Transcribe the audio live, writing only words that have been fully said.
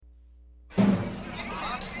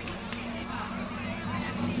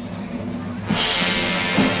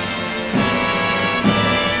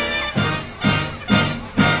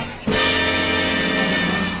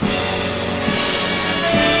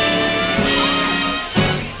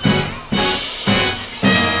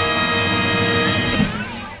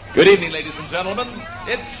Good evening, ladies and gentlemen.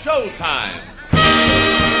 It's showtime.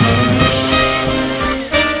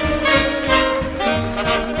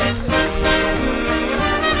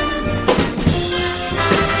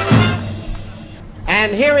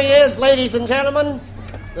 And here he is, ladies and gentlemen,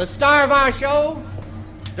 the star of our show,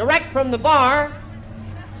 direct from the bar,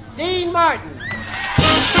 Dean Martin.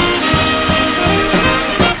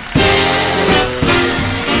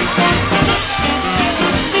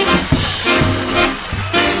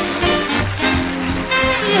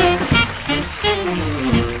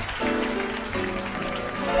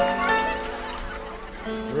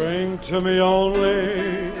 Drink to me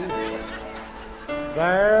only,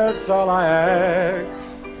 that's all I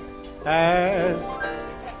ask,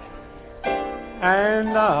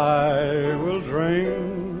 and I will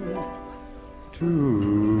drink to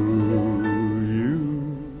you.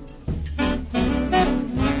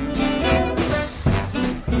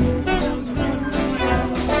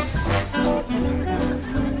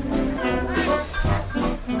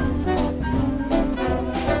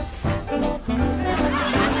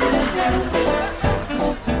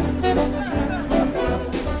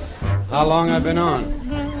 How long I've been on?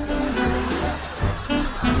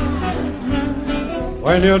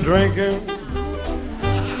 When you're drinking,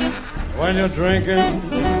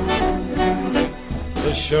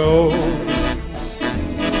 the show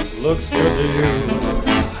looks good to you.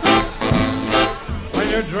 When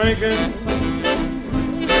you're drinking,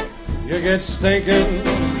 you get stinking.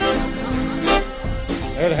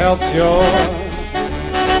 It helps your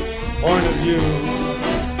point of view.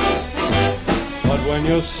 But when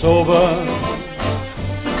you're sober,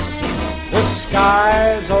 the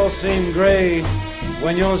skies all seem gray.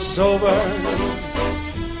 When you're sober,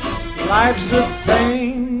 life's a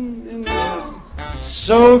pain.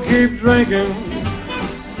 So keep drinking,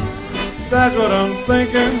 that's what I'm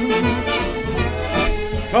thinking.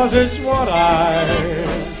 'Cause it's what I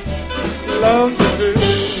love to do.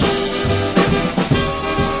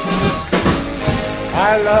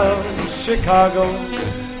 I love Chicago,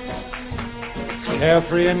 it's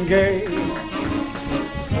carefree and gay.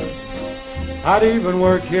 I'd even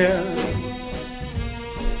work here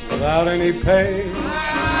without any pay.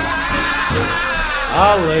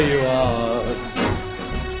 I'll lay you out,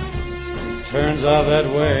 turns out that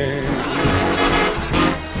way.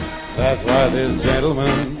 That's why this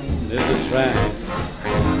gentleman is a tramp.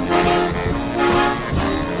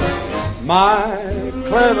 My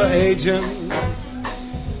clever agent,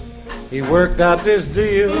 he worked out this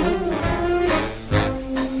deal.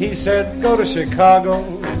 He said, go to Chicago,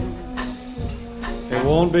 it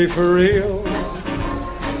won't be for real.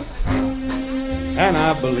 And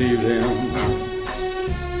I believed him,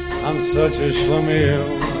 I'm such a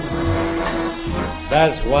schlemiel.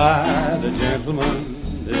 That's why the gentleman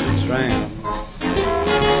is a tramp. I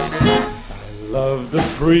love the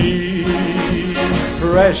free,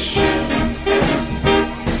 fresh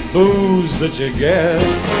booze that you get.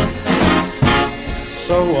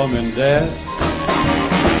 So I'm in debt,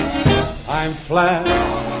 I'm flat.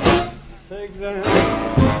 Take that.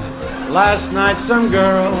 Last night some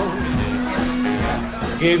girl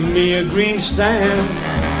gave me a green stamp.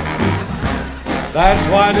 That's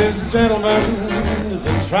why this gentleman is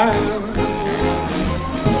a tramp.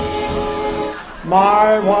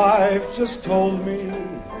 My wife just told me,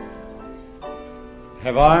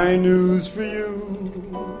 have I news for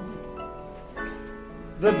you?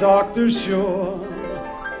 The doctor's sure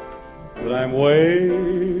that I'm way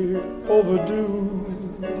overdue.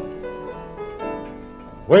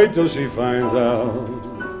 Wait till she finds out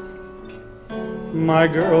my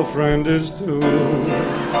girlfriend is too.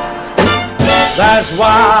 That's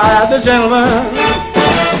why the gentleman,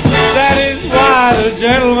 that is why the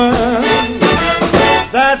gentleman,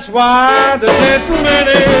 that's why the gentleman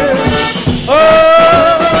is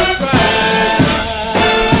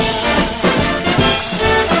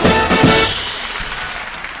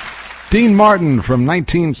Dean Martin from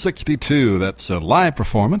 1962. That's a live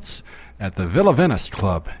performance at the Villa Venice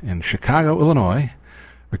Club in Chicago, Illinois.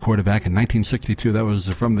 Recorded back in 1962. That was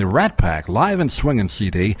from the Rat Pack Live and Swingin'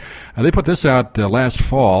 CD. They put this out last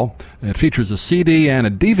fall. It features a CD and a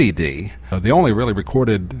DVD. The only really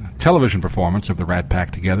recorded television performance of the Rat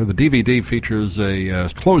Pack together. The DVD features a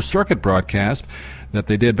closed-circuit broadcast that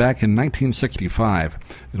they did back in 1965.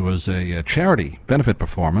 It was a charity benefit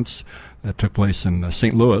performance that took place in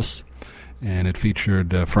St. Louis. And it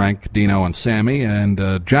featured Frank, Dino, and Sammy,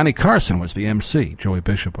 and Johnny Carson was the MC. Joey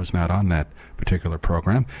Bishop was not on that particular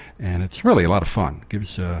program, and it's really a lot of fun.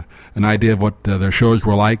 Gives an idea of what their shows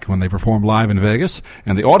were like when they performed live in Vegas,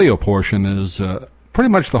 and the audio portion is pretty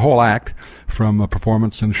much the whole act from a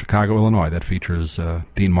performance in Chicago, Illinois that features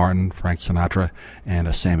Dean Martin, Frank Sinatra,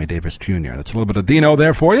 and Sammy Davis Jr. That's a little bit of Dino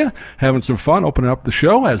there for you. Having some fun opening up the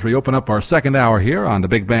show as we open up our second hour here on the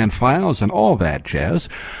Big Band Files and all that jazz.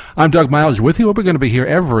 I'm Doug Miles with you. We're going to be here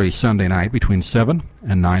every Sunday night between 7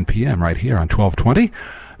 and 9 p.m. right here on 1220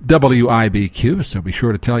 WIBQ, so be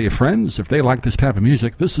sure to tell your friends if they like this type of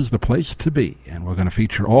music, this is the place to be. And we're going to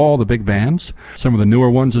feature all the big bands, some of the newer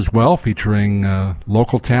ones as well, featuring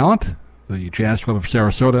local talent. The Jazz Club of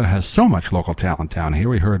Sarasota has so much local talent down here.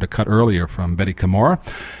 We heard a cut earlier from Betty Camora,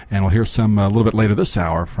 and we'll hear some a little bit later this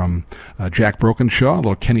hour from Jack Brokenshaw, a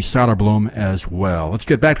little Kenny Soderblom as well. Let's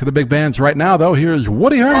get back to the big bands right now, though. Here's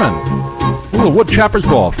Woody Herman, a little Woodchopper's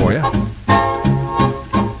Ball for you.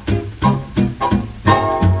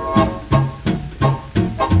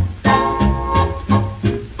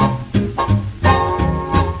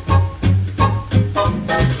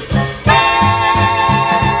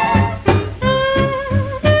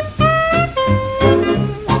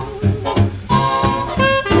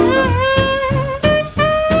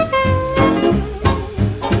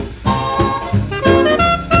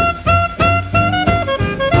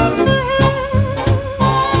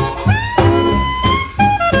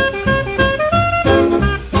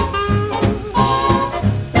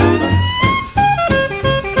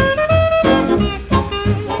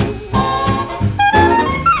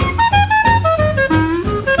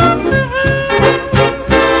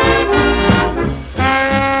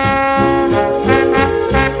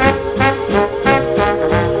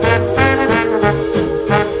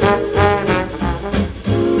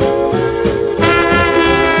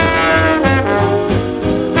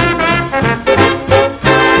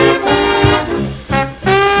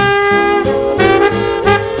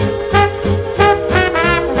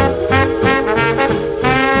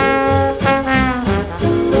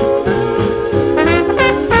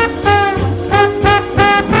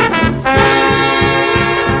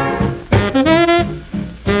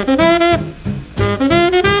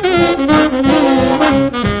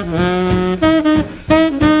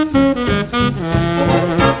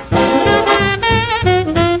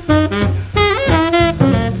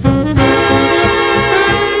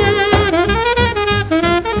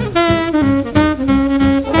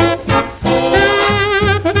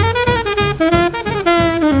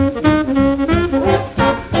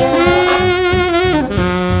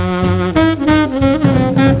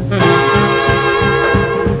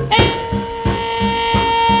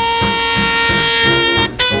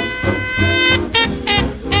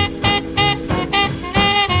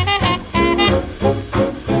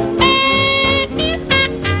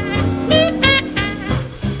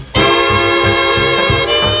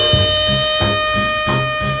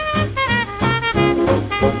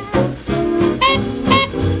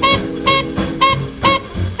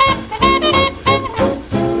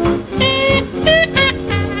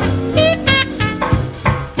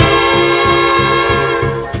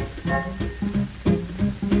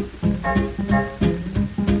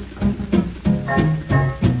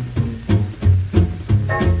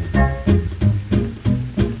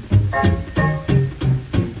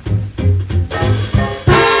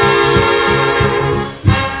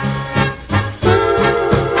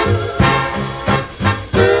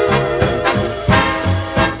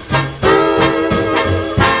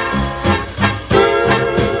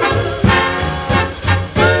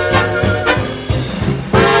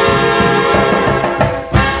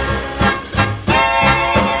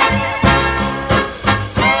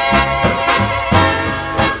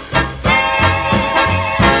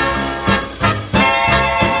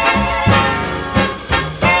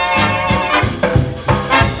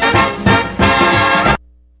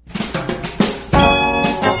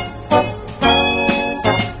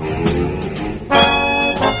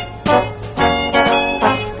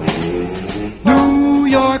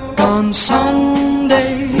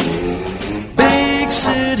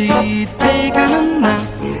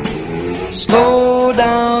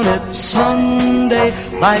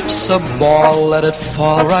 Life's a ball, let it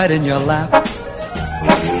fall right in your lap.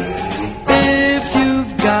 If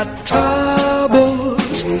you've got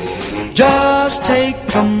troubles, just take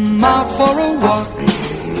 'em out for a walk.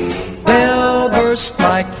 They'll burst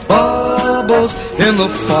like bubbles in the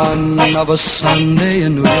fun of a Sunday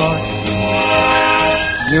in New York.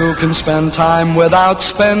 You can spend time without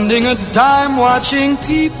spending a dime watching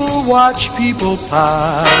people watch people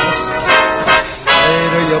pass.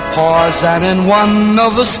 Later you pause and in one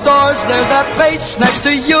of the stores there's that face next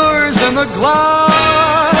to yours in the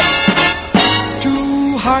glass.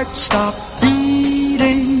 Two hearts stop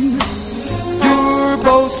beating. You're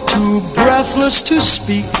both too breathless to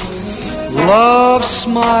speak. Love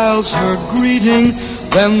smiles her greeting,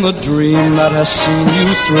 then the dream that has seen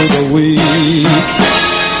you through the week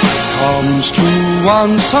comes true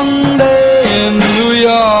on Sunday in New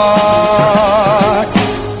York.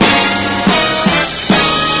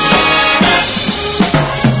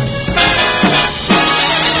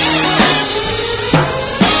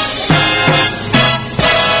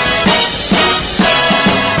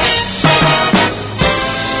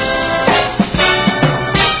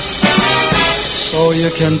 So you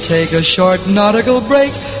can take a short nautical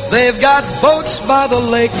break. They've got boats by the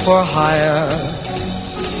lake for hire.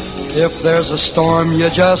 If there's a storm, you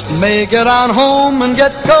just may get on home and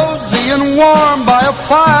get cozy and warm by a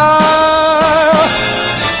fire.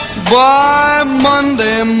 By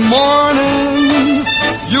Monday morning,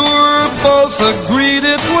 you're both agreed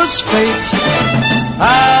it was fate.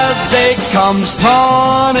 As day comes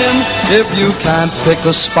dawning, if you can't pick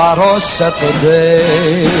the spot or set the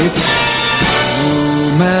date,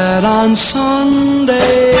 you met on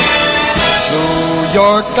Sunday, New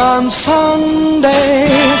York on Sunday.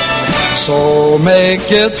 So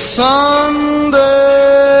make it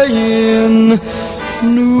Sunday in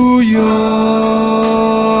New York.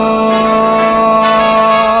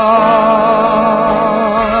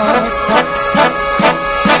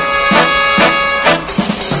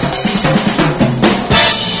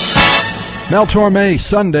 Mel Torme,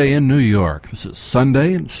 Sunday in New York. This is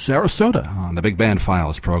Sunday in Sarasota on the Big Band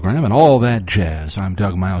Files program and all that jazz. I'm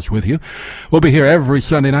Doug Miles with you. We'll be here every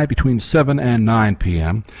Sunday night between 7 and 9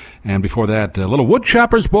 p.m. And before that, a little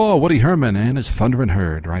Woodchopper's Ball, Woody Herman and his Thunder and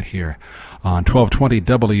Herd right here on 1220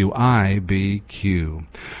 WIBQ.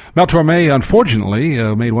 Mel Torme, unfortunately,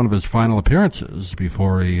 made one of his final appearances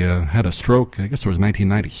before he had a stroke. I guess it was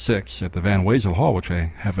 1996 at the Van Wezel Hall, which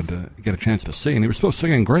I happened to get a chance to see. And he was still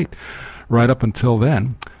singing great right up until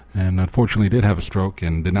then. And unfortunately did have a stroke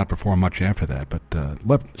and did not perform much after that. But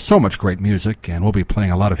left so much great music, and we'll be playing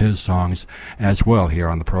a lot of his songs as well here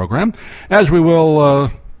on the program, as we will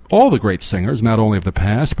all the great singers, not only of the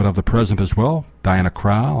past, but of the present as well. Diana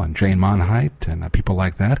Krall and Jane Monheit and people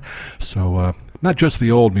like that. So not just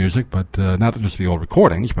the old music, but not just the old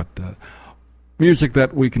recordings, but music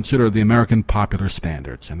that we consider the American popular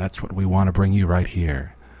standards. And that's what we want to bring you right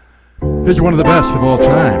here. Here's one of the best of all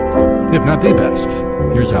time, if not the best.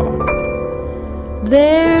 Here's Ella.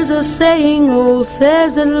 There's a saying old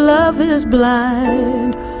says that love is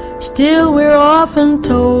blind. Still we're often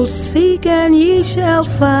told, seek and ye shall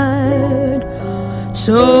find.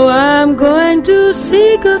 So I'm going to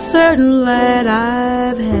seek a certain lad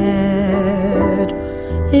I've had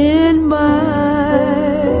in mind.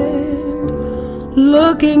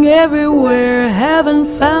 Looking everywhere, haven't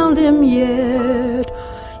found him yet.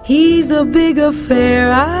 He's a big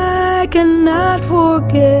affair I cannot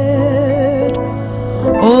forget.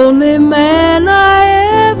 Only man I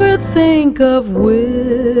ever think of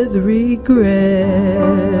with regret.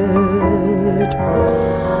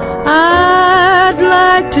 I'd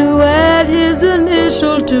like to add his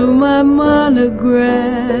initial to my monogram.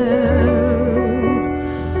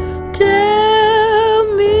 Tell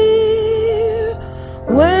me,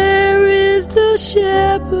 where is the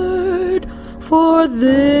shepherd for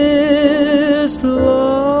this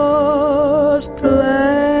lost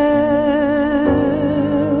lamb?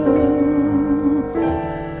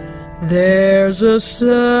 There's a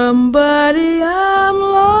somebody I'm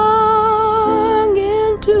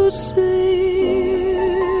longing to see.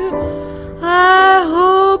 I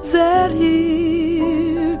hope that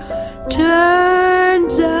he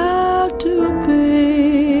turns out to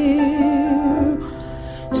be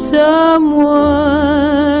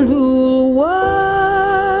someone who'll watch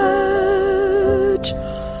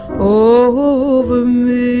over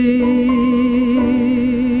me.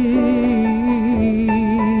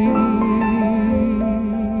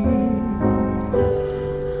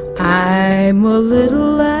 I'm a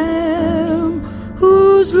little lamb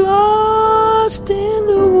who's lost in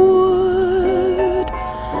the wood.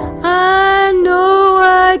 I know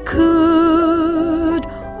I could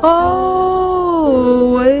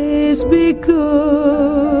always be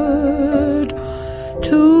good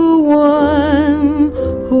to one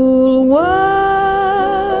who'll watch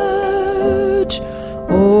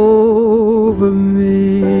over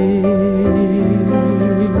me.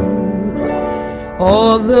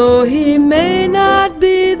 Although he may not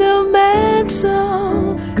be the man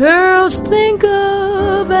some girls think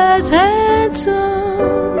of as handsome,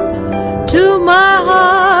 to my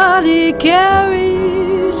heart he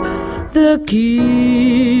carries the key.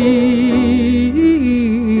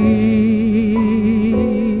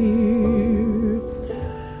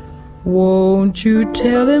 Won't you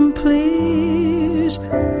tell him, please,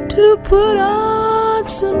 to put on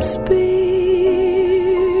some speed.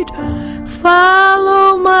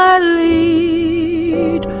 Follow my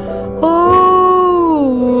lead.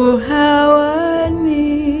 Oh, how I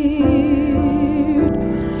need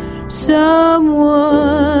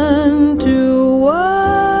someone to watch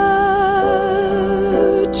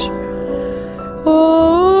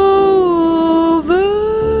over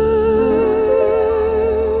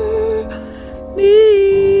me.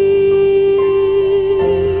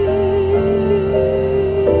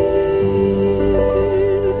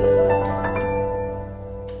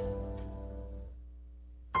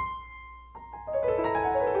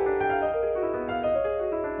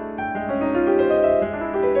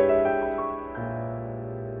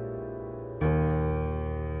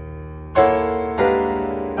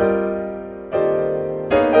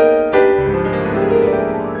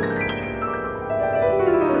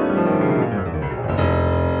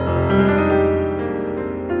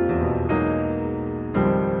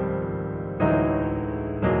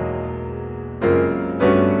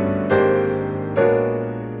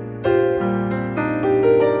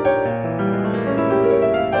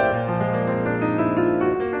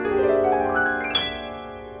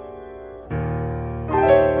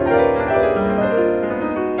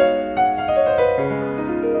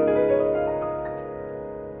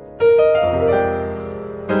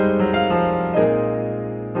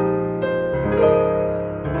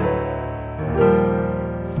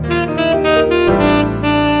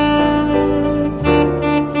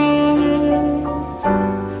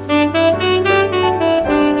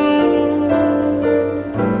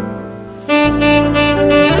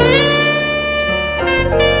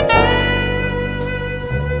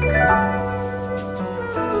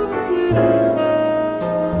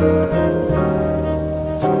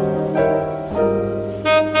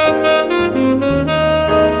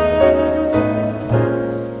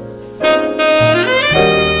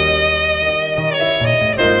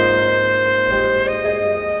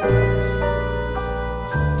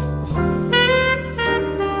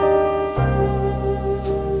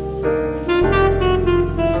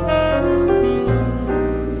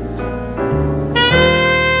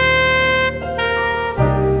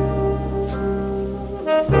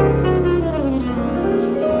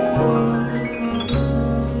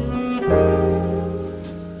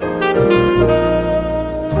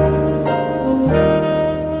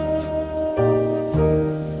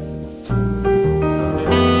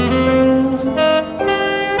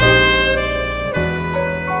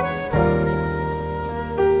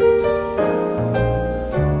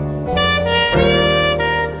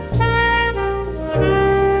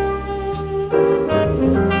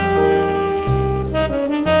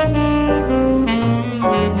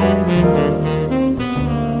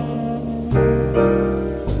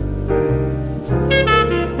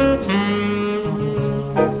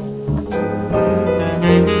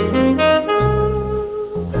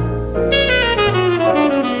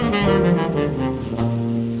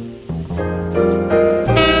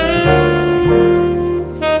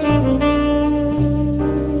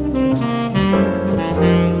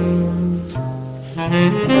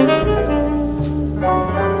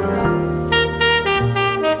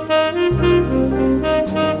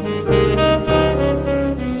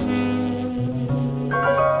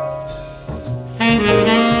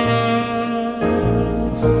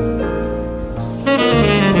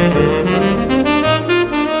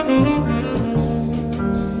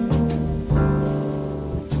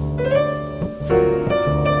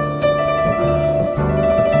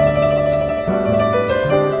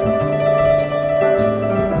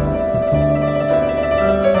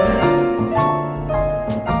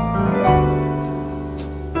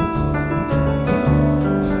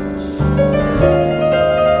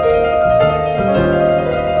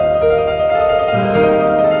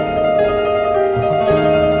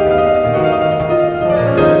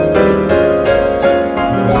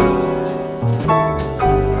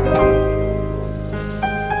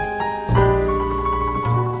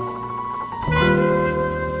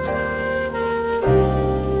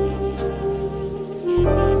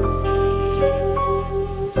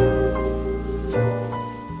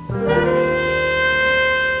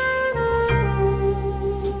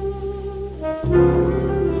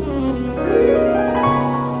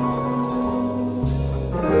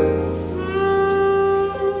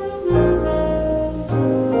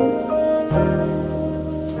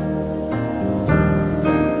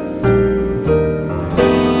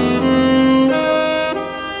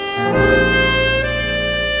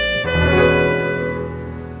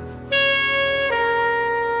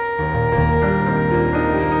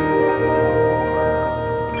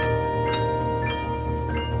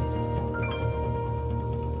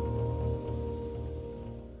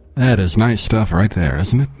 That is nice stuff right there,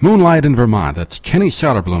 isn't it? Moonlight in Vermont. That's Kenny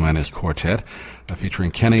Soderblom and his quartet,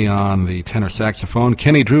 featuring Kenny on the tenor saxophone,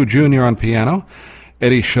 Kenny Drew Jr. on piano,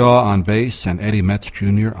 Eddie Shaw on bass, and Eddie Metz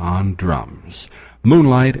Jr. on drums.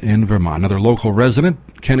 Moonlight in Vermont. Another local resident,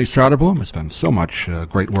 Kenny Soderblom, has done so much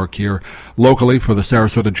great work here locally for the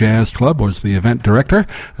Sarasota Jazz Club, was the event director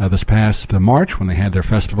this past March when they had their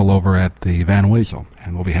festival over at the Van Wezel.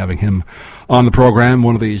 And we'll be having him on the program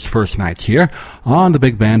one of these first nights here on the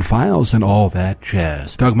Big Band Files and All That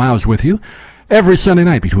Jazz. Doug Miles with you every Sunday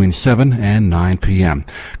night between 7 and 9 p.m.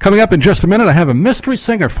 Coming up in just a minute, I have a mystery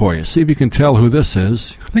singer for you. See if you can tell who this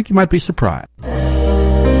is. I think you might be surprised.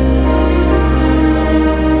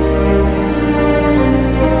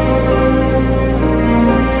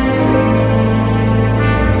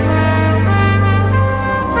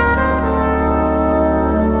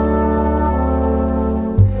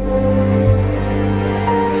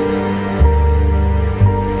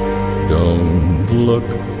 Look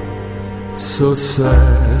so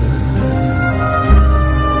sad.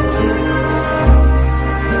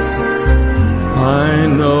 I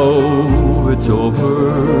know it's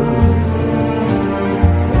over,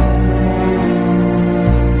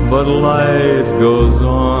 but life goes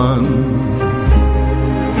on,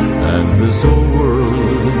 and this old world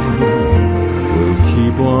will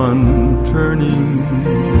keep on turning.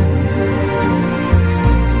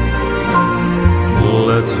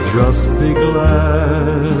 Let's just be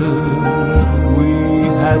glad we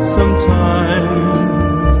had some time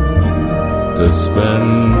to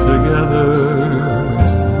spend together.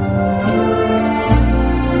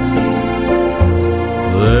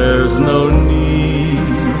 There's no need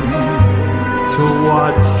to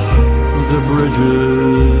watch the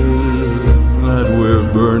bridges that we're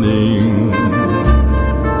burning.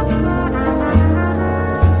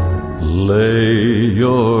 Lay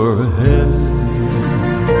your head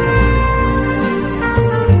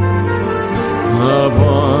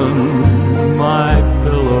upon my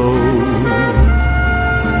pillow,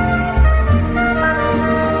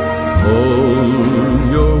 hold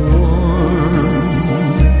your warm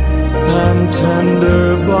and tender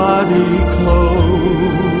body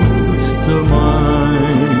close to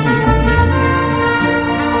mine.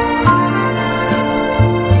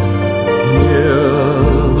 Hear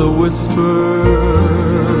the whisper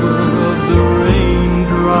of the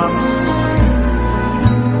raindrops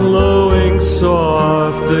blowing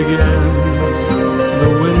soft against the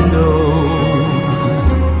window,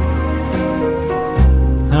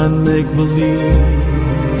 and make believe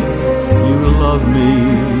you love me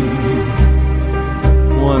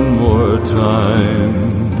one more time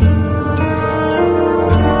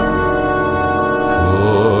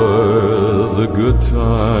for the good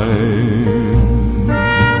time.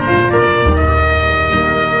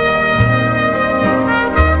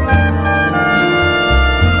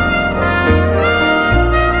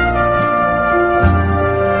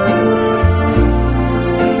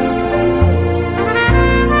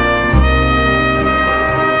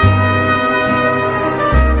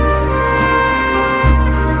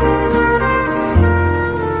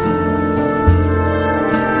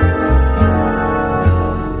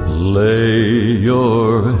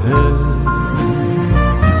 Your head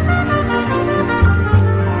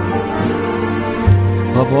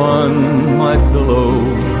upon my pillow,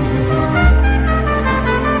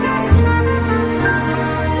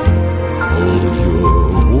 hold your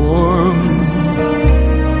warm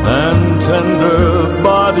and tender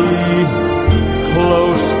body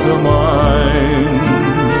close to mine.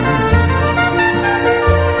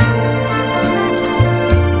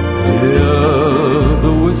 Hear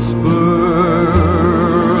the whisper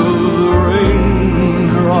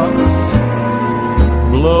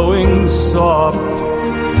blowing soft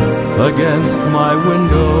against my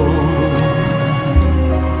window,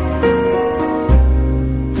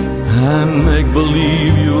 and make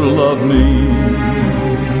believe you love me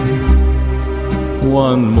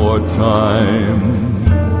one more time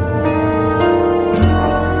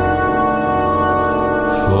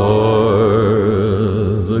for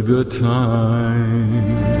the good time.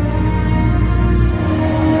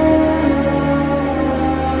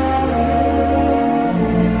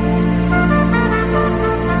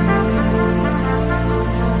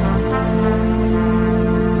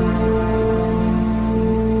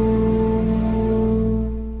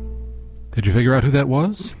 Did you figure out who that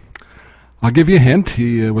was? I'll give you a hint.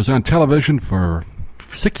 He was on television for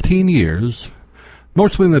 16 years,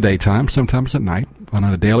 mostly in the daytime, sometimes at night, on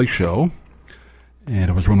a daily show. And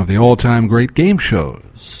it was one of the all-time great game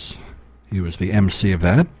shows. He was the MC of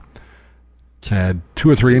that. It's had 2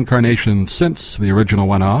 or 3 incarnations since the original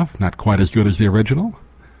went off. Not quite as good as the original,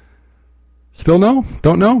 Still no?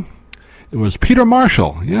 Don't know? It was Peter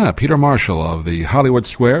Marshall. Yeah, Peter Marshall of the Hollywood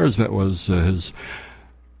Squares. That was his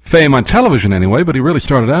fame on television anyway, but he really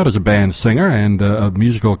started out as a band singer and a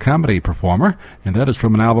musical comedy performer, and that is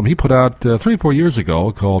from an album he put out 3 or 4 years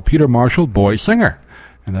ago called Peter Marshall, Boy Singer.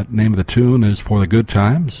 And that name of the tune is For the Good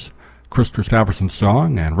Times, Chris Christopherson's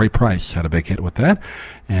song, and Ray Price had a big hit with that.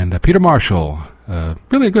 And Peter Marshall,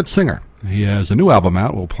 really a good singer. He has a new album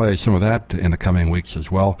out. We'll play some of that in the coming weeks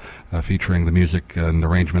as well, featuring the music and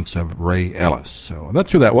arrangements of Ray Ellis. So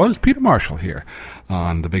that's who that was, Peter Marshall here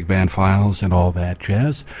on the Big Band Files and all that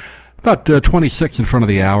jazz. About 26 in front of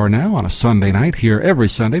the hour now on a Sunday night here every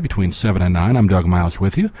Sunday between 7 and 9. I'm Doug Miles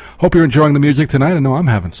with you. Hope you're enjoying the music tonight. I know I'm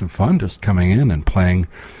having some fun just coming in and playing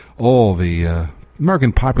all the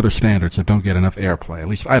American popular standards that don't get enough airplay. At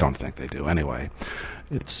least I don't think they do anyway.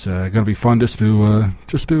 It's going to be fun just to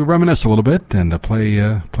reminisce a little bit and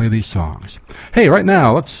play these songs. Hey, right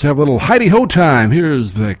now, let's have a little Heidi-Ho time.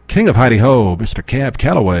 Here's the king of Heidi-Ho, Mr. Cab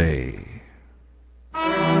Calloway.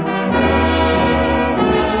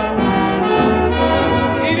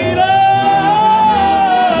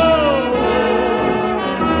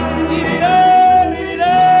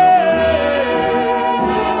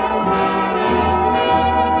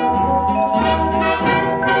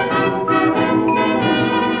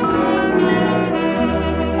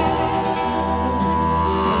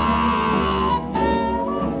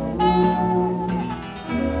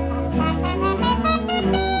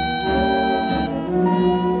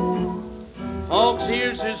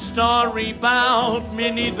 Story about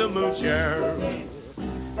Minnie the Moocher.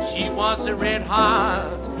 She was a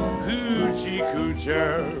red-hot hoochie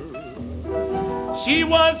coocher. She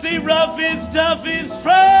was the roughest, toughest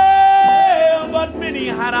frail, but Minnie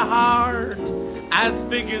had a heart as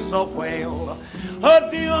big as a whale.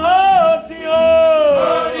 Huddy-ho, huddy-ho,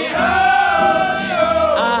 huddy-ho,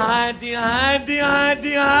 hidey, hidey,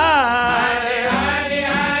 hidey, hidey, hidey,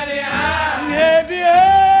 hidey, hidey.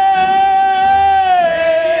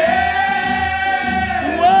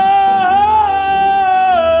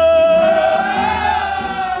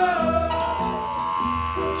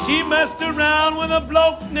 Messed around with a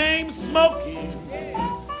bloke named Smokey.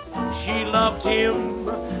 She loved him,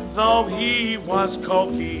 though he was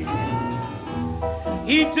cokey.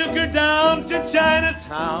 He took her down to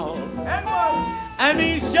Chinatown, and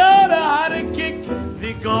he showed her how to kick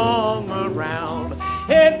the gong around.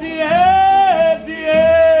 Heady, heady,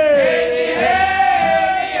 heady,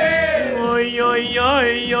 heady, oi, oi,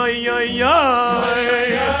 oi, oi, oi,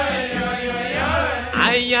 oi.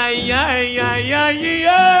 Ay, ay, ay, ay, ay,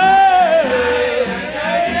 ay.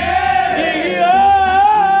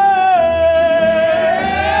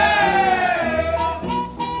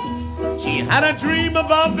 She had a dream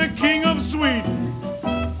about the King of Sweden.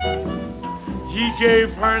 He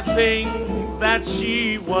gave her things that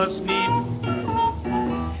she was needing.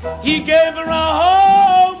 He gave her a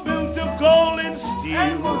home built of gold and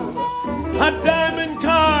steel, a diamond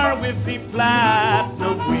car with the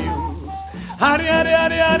platinum wheels. Howdy, howdy,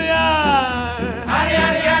 howdy, howdy, howdy,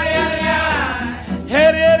 howdy, howdy, howdy, howdy,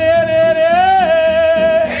 howdy,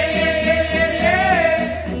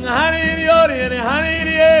 howdy,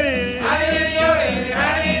 howdy,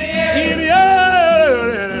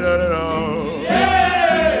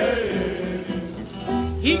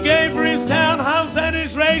 he gave her his townhouse and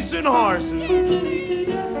his racing horses.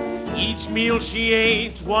 Each meal she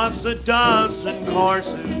ate was a dozen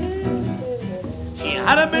courses. She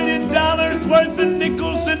had $1 million worth of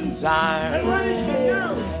nickels and dimes. What did she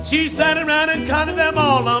do? She sat around and counted them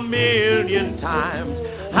all 1,000,000 times.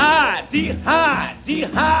 Hi, dee, hi, dee,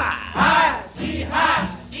 hi. Hi, dee, hi,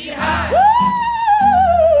 dee, hi. Woo!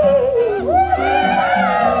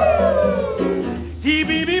 Dee,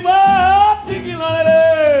 bee, bee, bop, diggy,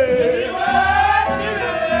 holiday. Whoa!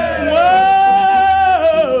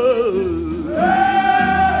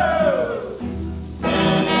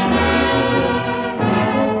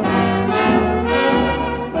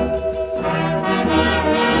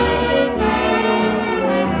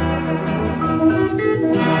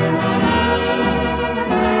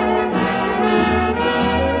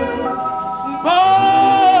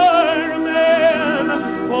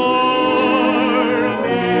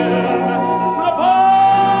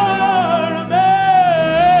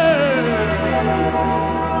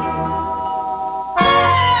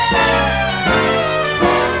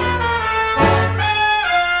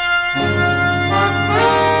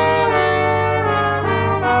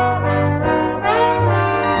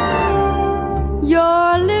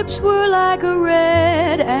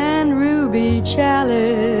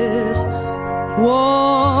 Chalice,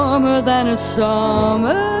 warmer than a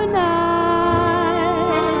summer night.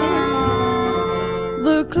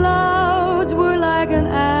 clouds were like an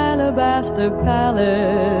alabaster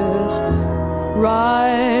palace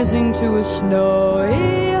rising to a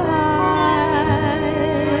snowy high.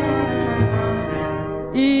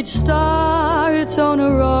 Each star its own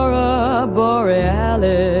aurora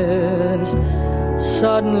borealis.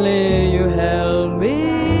 Suddenly you held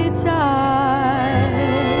me tight.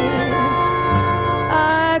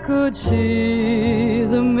 I could see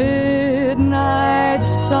the midnight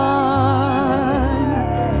sun.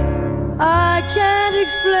 I can't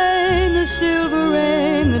explain the silver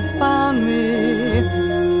rain that found me.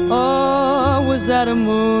 Or was that a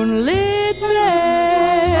moonlit veil?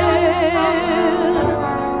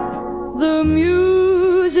 The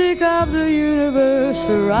music of the universe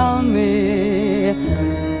around me.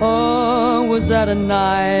 Or was that a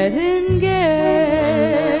nightingale?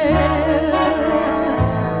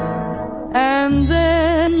 And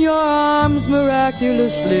then your arms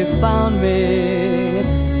miraculously found me.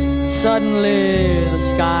 Suddenly the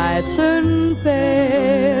sky turned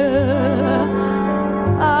pale.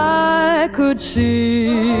 I could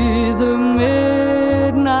see the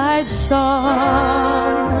midnight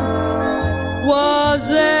sun. Was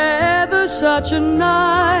there ever such a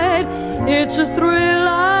night? It's a thrill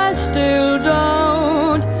I still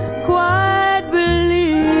don't quite believe.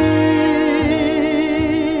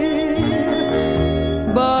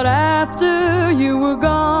 But after you were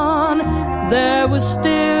gone, there was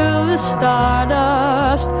still the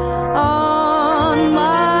stardust on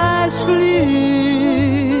my sleeve.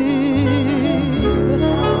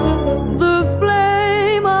 The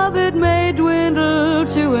flame of it may dwindle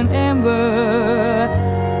to an ember,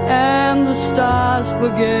 and the stars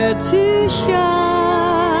forget to shine.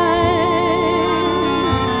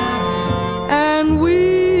 And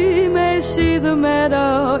we may see the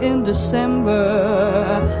meadow in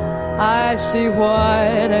December. I see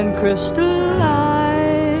white and crystalline.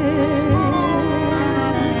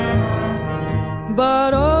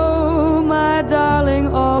 But oh, my darling,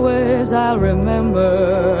 always I'll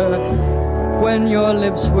remember when your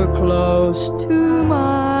lips were close to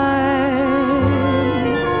mine,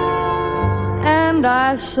 and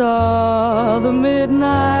I saw the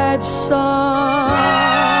midnight sun.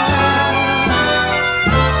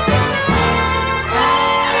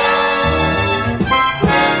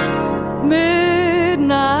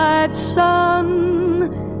 Midnight sun,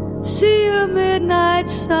 see a midnight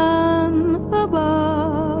sun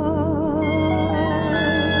above.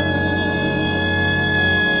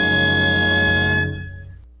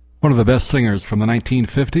 One of the best singers from the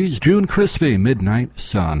 1950s, June Christy, Midnight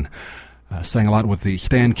Sun. Sang a lot with the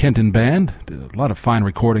Stan Kenton Band, did a lot of fine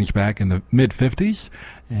recordings back in the mid-50s,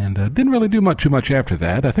 and didn't really do too much after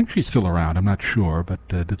that. I think she's still around, I'm not sure, but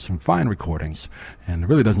did some fine recordings, and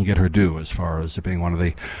really doesn't get her due as far as being one of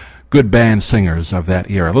the good band singers of that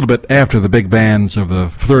era. A little bit after the big bands of the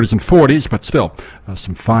 30s and 40s, but still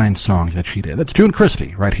some fine songs that she did. That's June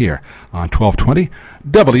Christy right here on 1220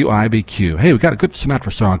 WIBQ. Hey, we got a good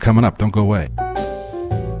Sinatra song coming up. Don't go away.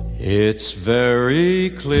 It's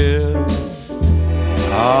very clear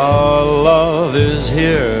our love is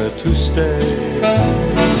here to stay,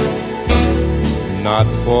 not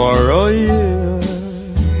for a year,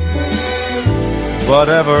 but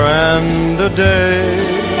ever and a day.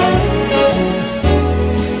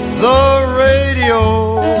 The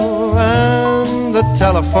radio and the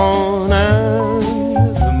telephone and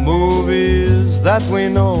the movies that we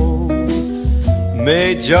know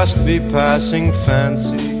may just be passing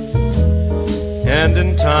fancies, and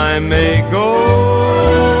in time may go.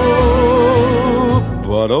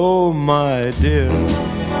 But oh my dear,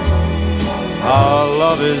 our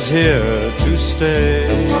love is here to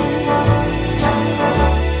stay.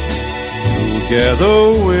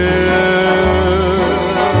 Together we're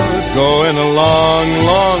going a long,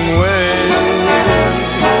 long way.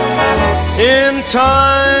 In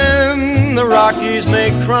time the Rockies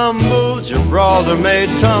may crumble, Gibraltar may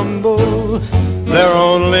tumble, they're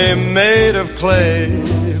only made of clay,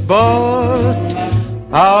 but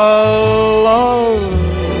our love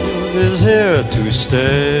is here to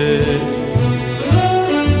stay.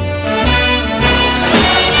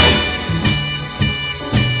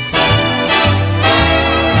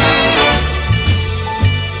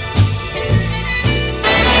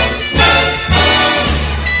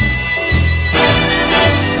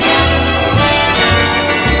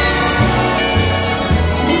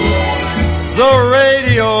 The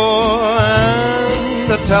radio and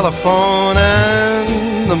the telephone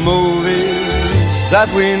and the movies that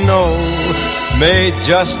we know may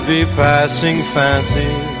just be passing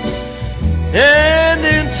fancies, and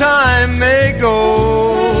in time may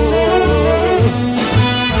go.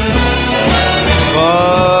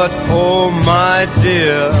 But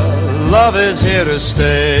love is here to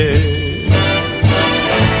stay.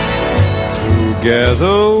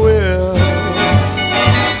 Together we're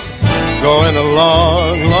going a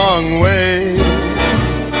long, long way.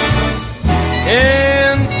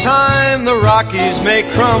 In time the Rockies may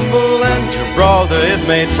crumble and Gibraltar it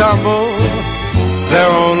may tumble.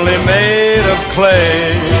 They're only made of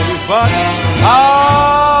clay, but our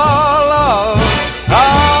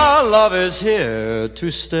love is here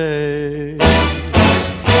to stay.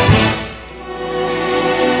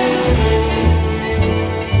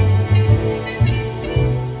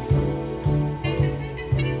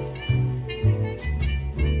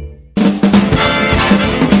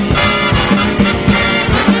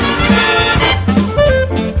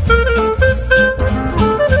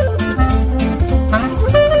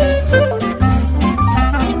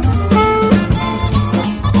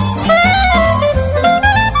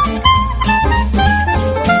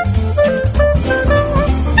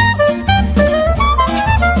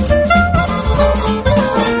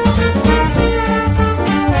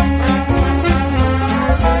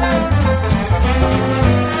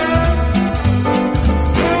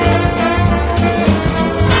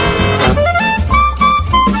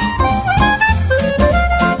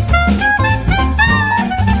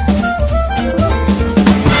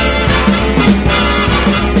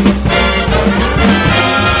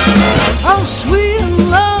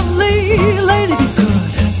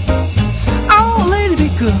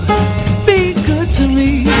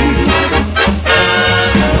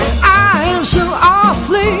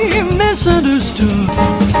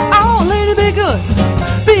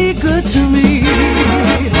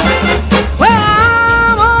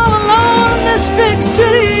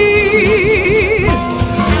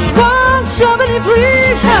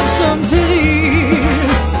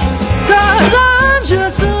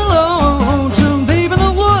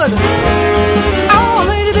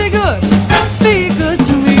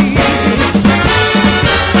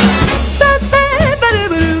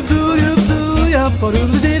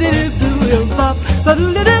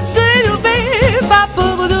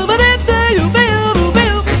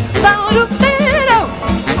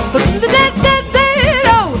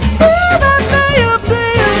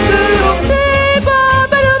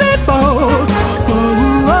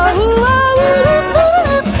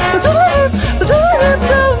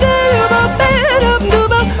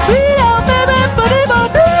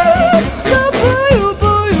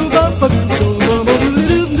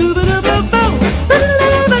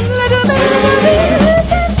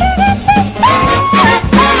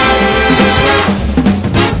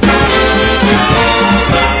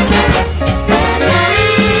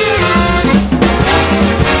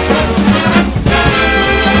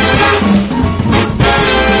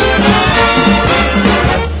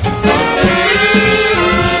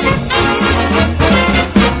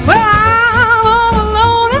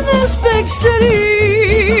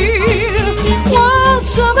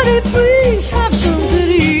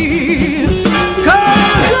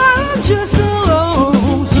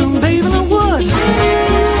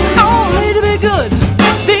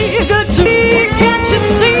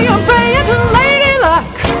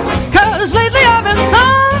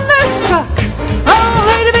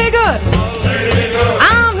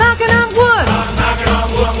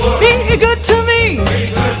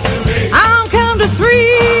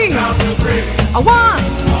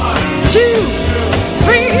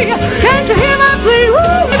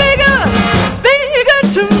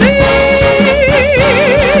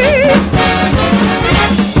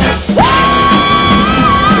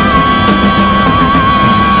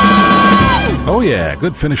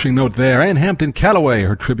 Good finishing note there. Ann Hampton Calloway,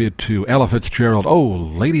 her tribute to Ella Fitzgerald. Oh,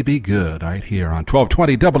 Lady Be Good, right here on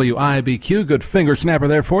 1220 WIBQ. Good finger snapper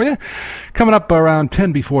there for you. Coming up around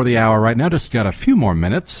 10 before the hour right now. Just got a few more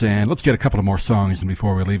minutes, and let's get a couple of more songs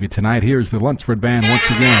before we leave you tonight. Here's the Lunsford Band once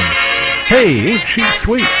again. Hey, ain't she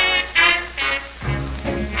sweet?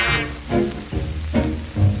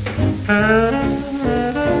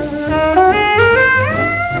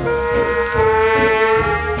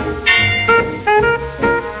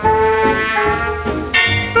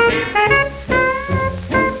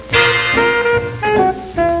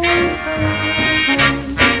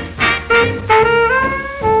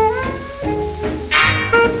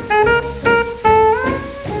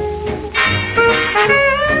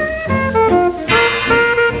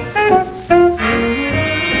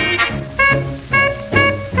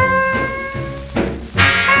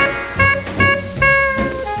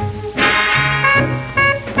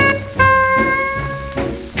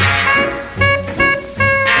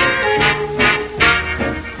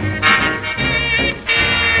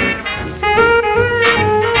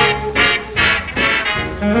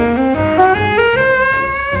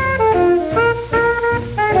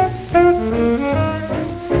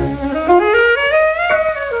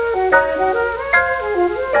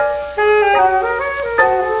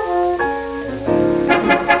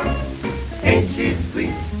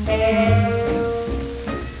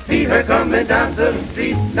 running down to the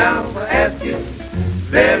street now, I ask you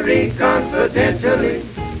very confidentially,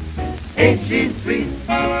 ain't she sweet?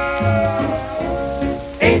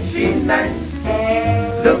 Ain't she nice?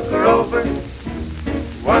 Look her over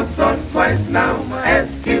once or twice now, I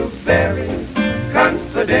ask you very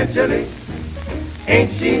confidentially,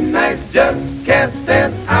 ain't she nice? Just cast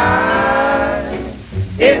an eye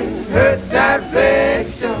in her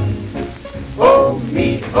direction. Oh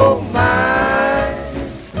me, oh my,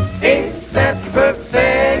 ain't that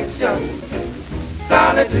perfection?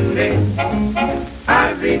 Solitude,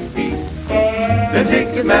 I repeat, the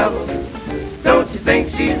ticket mellow. Don't you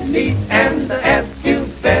think she's neat? And I ask you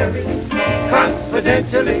very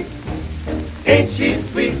confidentially, ain't she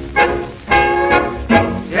sweet?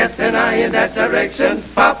 Yes, and I in that direction,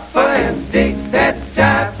 Papa, and dig that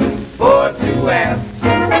jive for to ask.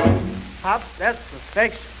 Pop, that's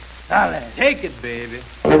perfection. Solid. Take it, baby.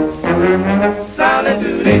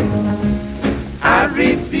 Solitude, I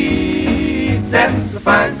repeat, that's the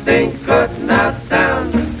fine thing cutting out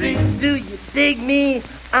down the street. Do you dig me?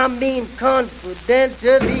 I mean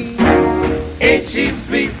confidentially. Ain't she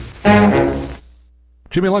sweet?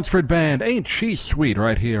 Jimmy Lunsford Band, Ain't She Sweet,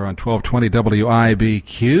 right here on 1220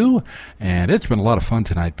 WIBQ. And it's been a lot of fun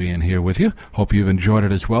tonight being here with you. Hope you've enjoyed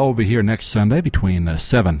it as well. We'll be here next Sunday between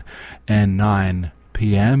 7 and 9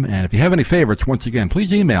 p.m. And if you have any favorites, once again,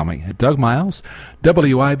 please email me at Doug Miles,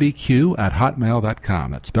 WIBQ at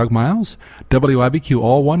hotmail.com. That's Doug Miles, WIBQ,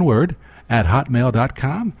 all one word, at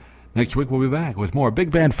hotmail.com. Next week we'll be back with more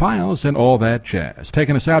Big Band Files and all that jazz.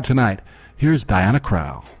 Taking us out tonight, here's Diana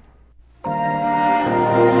Krall.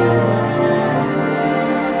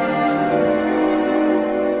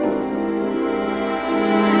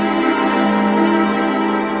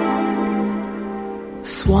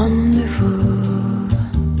 It's wonderful,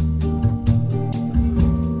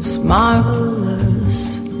 it's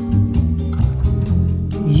marvelous.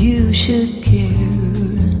 You should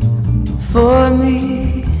care for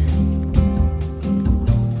me.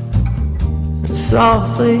 It's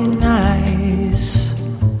awfully nice.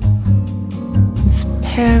 It's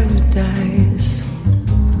paradise.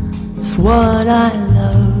 It's what I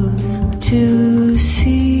love to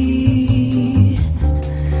see.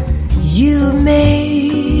 You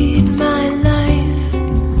made my life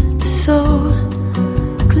so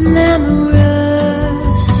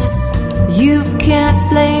glamorous. You can't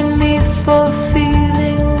blame me for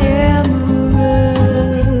feeling amorous.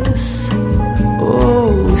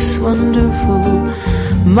 Oh, it's wonderful,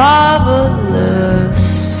 marvelous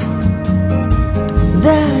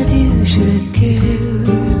that you should care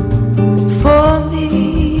for me.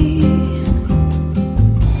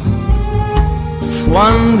 It's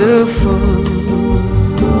wonderful,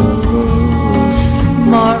 it's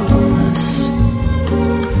marvelous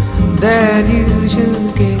that you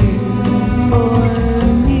should care for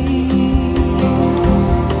me.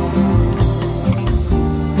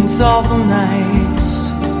 It's awful nice,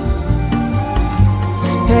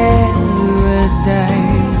 it's paradise.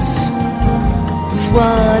 It's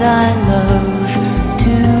what I love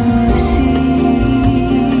to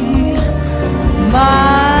see.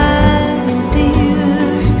 My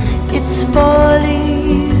dear, it's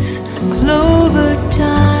 4-leaf clover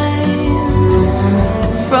time.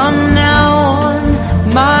 From now on,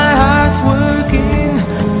 my heart's working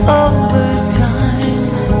overtime.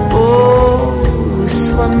 Oh, it's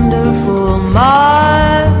wonderful,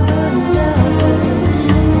 marvelous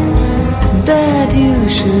that you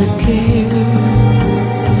should care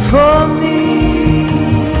for me.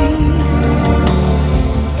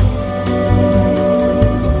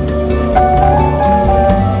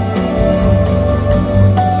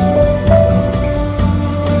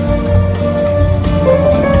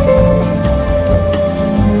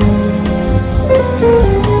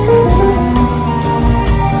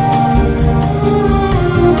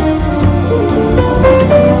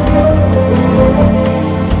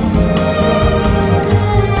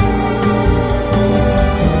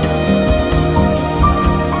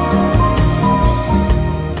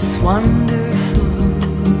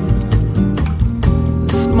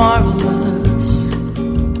 Marvelous,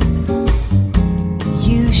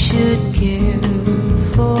 you should care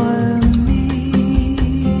for me.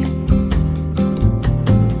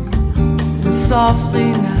 It's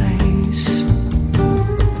softly nice,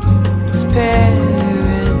 it's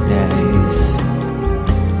paradise.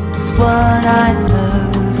 It's what I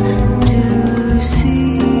love to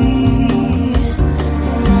see.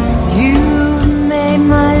 You made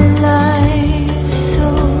my life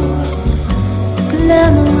so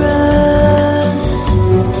glamorous.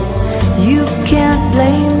 You can't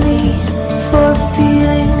blame me for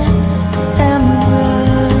feeling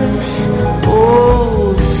amorous.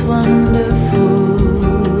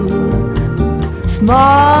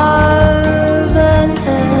 marvelous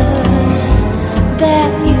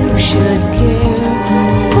that you should care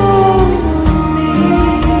for me.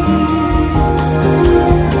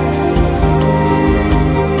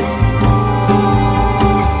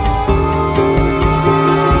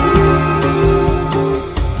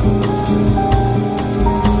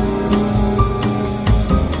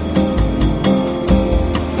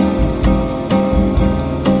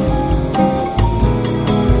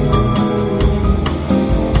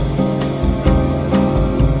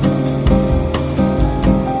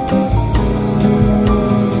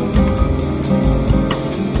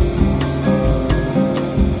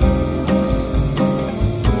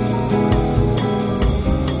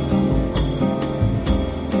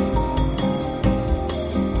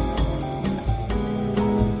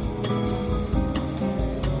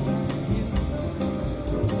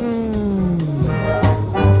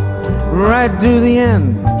 Right to the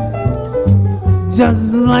end, just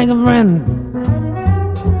like a friend.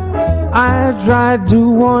 I tried to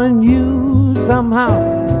warn you somehow,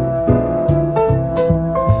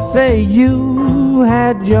 say you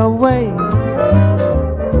had your way,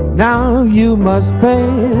 now you must pay.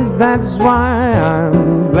 That's why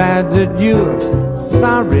I'm glad that you're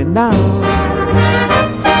sorry now.